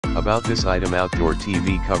About this item: outdoor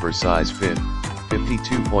TV cover, size fit,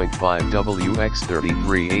 52.5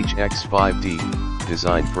 WX33HX5D,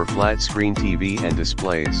 designed for flat screen TV and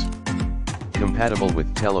displays. Compatible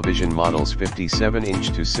with television models 57-inch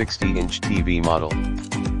to 60-inch TV model.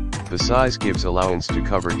 The size gives allowance to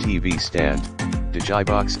cover TV stand,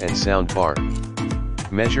 digibox and sound bar.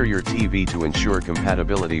 Measure your TV to ensure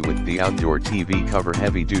compatibility with the outdoor TV cover.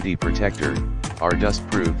 Heavy duty protector, are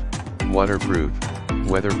dust-proof, waterproof,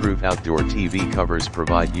 weatherproof. Outdoor TV covers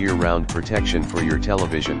provide year-round protection for your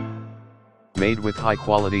television. Made with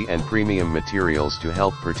high-quality and premium materials to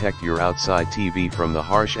help protect your outside TV from the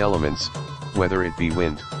harsh elements, whether it be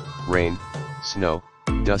wind, rain, snow,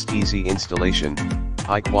 dust. Easy installation.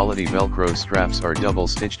 High-quality Velcro straps are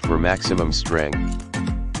double-stitched for maximum strength.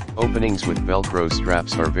 Openings with Velcro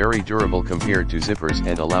straps are very durable compared to zippers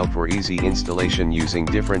and allow for easy installation using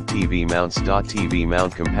different TV mounts. TV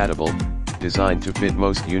mount compatible, designed to fit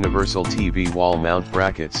most universal TV wall mount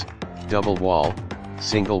brackets, double wall,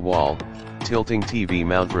 single wall, tilting TV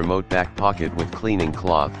mount. Remote back pocket with cleaning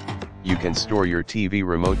cloth. You can store your TV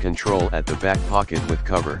remote control at the back pocket with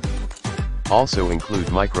cover. Also include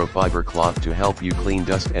microfiber cloth to help you clean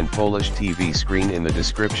dust and polish TV screen. In the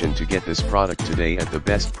description to get this product today at the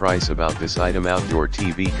best price. About this item: outdoor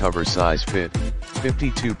TV cover, size fit,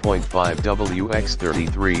 52.5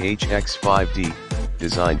 WX33HX5D,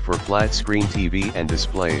 designed for flat screen TV and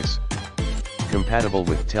displays. Compatible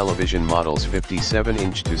with television models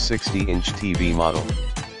 57-inch to 60-inch TV model.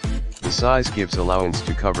 The size gives allowance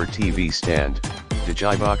to cover TV stand,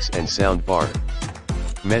 digibox and sound bar.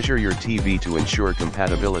 Measure your TV to ensure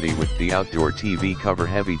compatibility with the outdoor TV cover.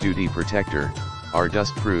 Heavy duty protector, are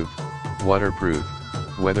dust-proof, waterproof,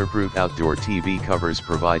 weatherproof. Outdoor TV covers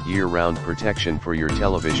provide year-round protection for your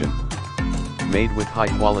television. Made with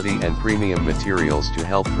high-quality and premium materials to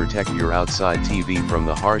help protect your outside TV from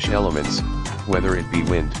the harsh elements, whether it be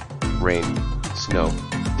wind, rain, snow,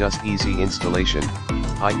 dust. Easy installation.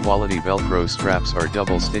 High-quality Velcro straps are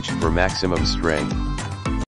double-stitched for maximum strength.